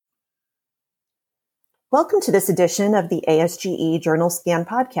Welcome to this edition of the ASGE Journal Scan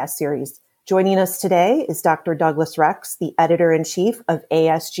podcast series. Joining us today is Dr. Douglas Rex, the editor-in-chief of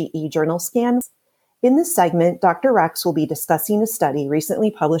ASGE Journal Scan. In this segment, Dr. Rex will be discussing a study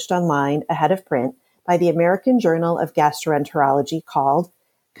recently published online ahead of print by the American Journal of Gastroenterology called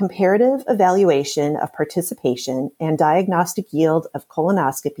Comparative Evaluation of Participation and Diagnostic Yield of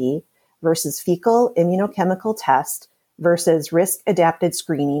Colonoscopy versus Fecal Immunochemical Test versus Risk-Adapted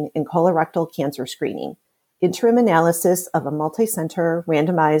Screening in Colorectal Cancer Screening. Interim analysis of a multicenter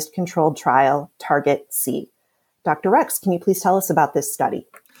randomized controlled trial, Target C. Dr. Rex, can you please tell us about this study?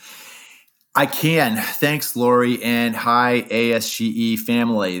 I can. Thanks, Lori, and hi, ASGE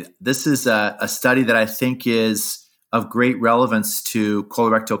family. This is a study that I think is of great relevance to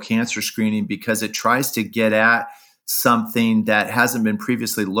colorectal cancer screening because it tries to get at something that hasn't been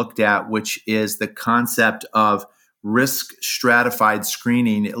previously looked at, which is the concept of risk-stratified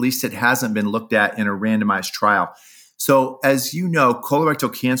screening. At least it hasn't been looked at in a randomized trial. So as you know,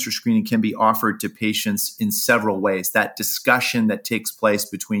 colorectal cancer screening can be offered to patients in several ways. That discussion that takes place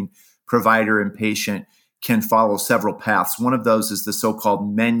between provider and patient can follow several paths. One of those is the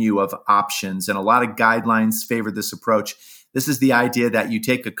so-called menu of options, and a lot of guidelines favor this approach. This is the idea that you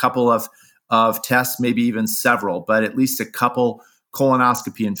take a couple of tests, maybe even several, but at least a couple.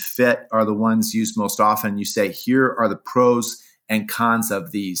 Colonoscopy and FIT are the ones used most often. You say, here are the pros and cons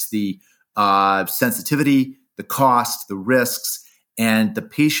of these, the sensitivity, the cost, the risks, and the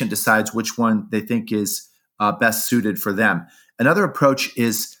patient decides which one they think is best suited for them. Another approach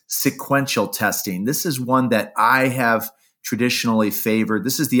is sequential testing. This is one that I have traditionally favored.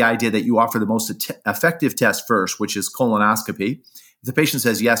 This is the idea that you offer the most effective test first, which is colonoscopy. If the patient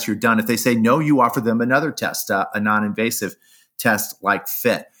says yes, you're done. If they say no, you offer them another test, a non-invasive test like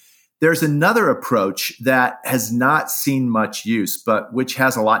FIT. There's another approach that has not seen much use, but which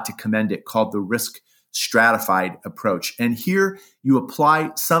has a lot to commend it, called the Risk-Stratified approach. And here you apply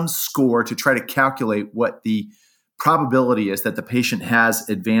some score to try to calculate what the probability is that the patient has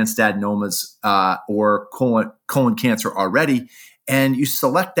advanced adenomas or colon cancer already. And you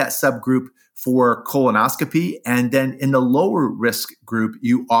select that subgroup for colonoscopy. And then in the lower risk group,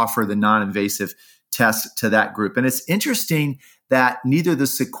 you offer the non-invasive test to that group. And it's interesting that neither the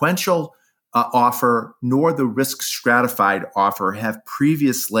sequential offer nor the risk-stratified offer have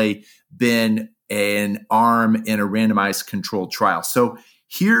previously been an arm in a randomized controlled trial. So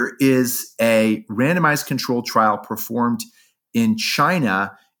here is a randomized controlled trial performed in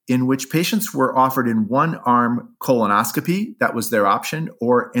China in which patients were offered in one arm colonoscopy, that was their option,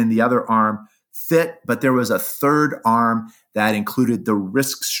 or in the other arm FIT, but there was a third arm that included the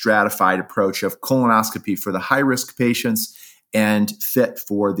risk-stratified approach of colonoscopy for the high-risk patients and FIT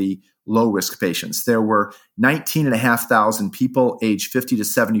for the low-risk patients. There were 19,500 people aged 50 to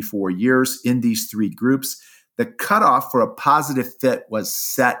 74 years in these three groups. The cutoff for a positive FIT was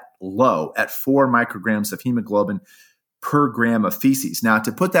set low at 4 micrograms of hemoglobin per gram of feces. Now,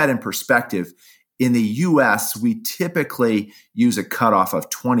 to put that in perspective, in the US, we typically use a cutoff of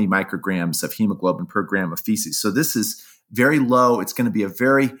 20 micrograms of hemoglobin per gram of feces. So this is very low. It's going to be a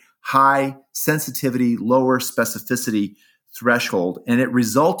very high sensitivity, lower specificity threshold. And it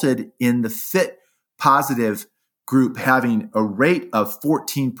resulted in the FIT positive group having a rate of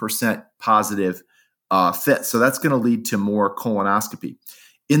 14% positive FIT. So that's going to lead to more colonoscopy.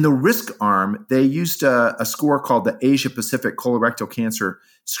 In the risk arm, they used a score called the Asia Pacific Colorectal Cancer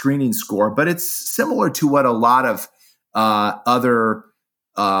Screening Score, but it's similar to what a lot of other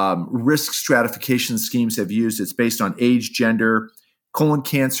risk stratification schemes have used. It's based on age, gender, colon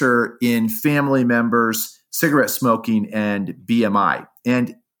cancer in family members, cigarette smoking, and BMI.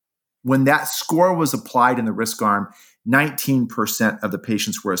 And when that score was applied in the risk arm, 19% of the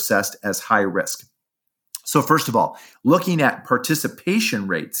patients were assessed as high risk. So first of all, looking at participation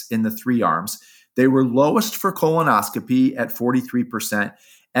rates in the three arms, they were lowest for colonoscopy at 43%,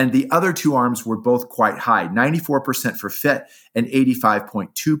 and the other two arms were both quite high, 94% for FIT and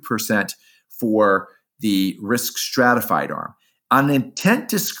 85.2% for the risk-stratified arm. On an intent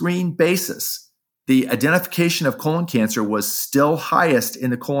to screen basis, the identification of colon cancer was still highest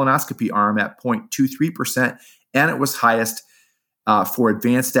in the colonoscopy arm at 0.23%, and it was highest for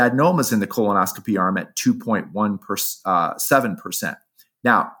advanced adenomas in the colonoscopy arm at 2.17%.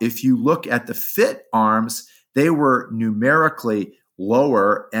 Now, if you look at the FIT arms, they were numerically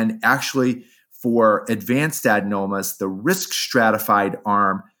lower, and actually for advanced adenomas, the risk-stratified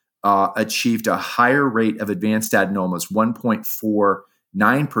arm achieved a higher rate of advanced adenomas,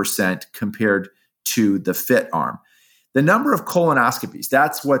 1.49% compared to the FIT arm. The number of colonoscopies,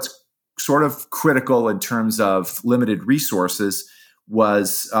 that's what's sort of critical in terms of limited resources,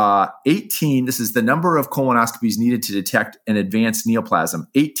 was 18. This is the number of colonoscopies needed to detect an advanced neoplasm.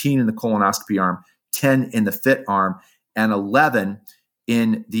 18 in the colonoscopy arm, 10 in the FIT arm, and 11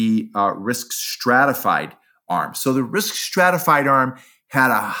 in the risk-stratified arm. So the risk-stratified arm had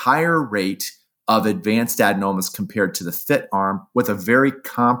a higher rate of advanced adenomas compared to the FIT arm, with a very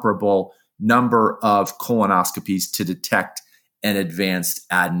comparable number of colonoscopies to detect an advanced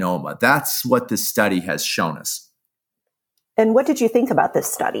adenoma. That's what this study has shown us. And what did you think about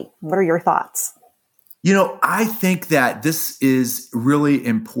this study? What are your thoughts? I think that this is really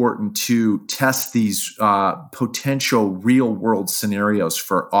important to test these potential real-world scenarios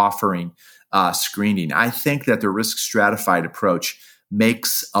for offering screening. I think that the risk-stratified approach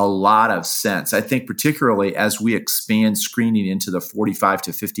makes a lot of sense. I think particularly as we expand screening into the 45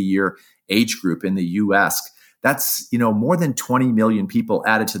 to 50-year age group in the U.S., that's more than 20 million people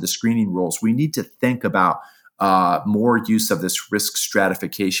added to the screening rules. We need to think about more use of this risk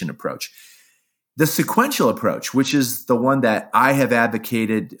stratification approach. The sequential approach, which is the one that I have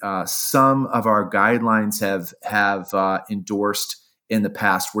advocated, some of our guidelines have endorsed in the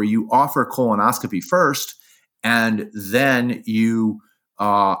past, where you offer colonoscopy first, and then you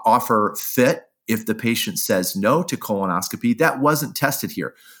offer FIT if the patient says no to colonoscopy. That wasn't tested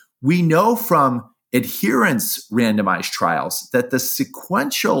here. We know from adherence randomized trials that the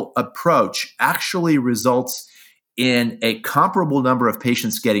sequential approach actually results in a comparable number of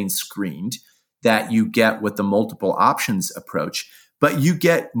patients getting screened that you get with the multiple options approach, but you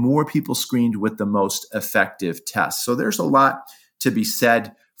get more people screened with the most effective tests. So there's a lot to be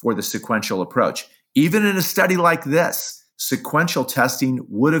said for the sequential approach. Even in a study like this, sequential testing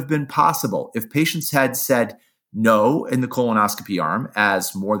would have been possible. If patients had said no in the colonoscopy arm,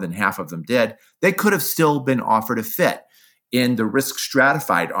 as more than half of them did, they could have still been offered a FIT. In the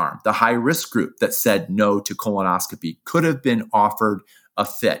risk-stratified arm, the high-risk group that said no to colonoscopy could have been offered a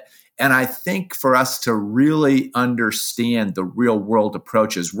FIT. And I think for us to really understand the real-world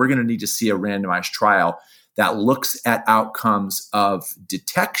approaches, we're going to need to see a randomized trial that looks at outcomes of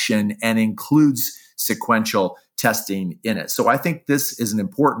detection and includes sequential testing in it. So I think this is an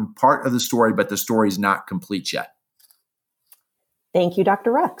important part of the story, but the story is not complete yet. Thank you,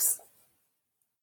 Dr. Rex.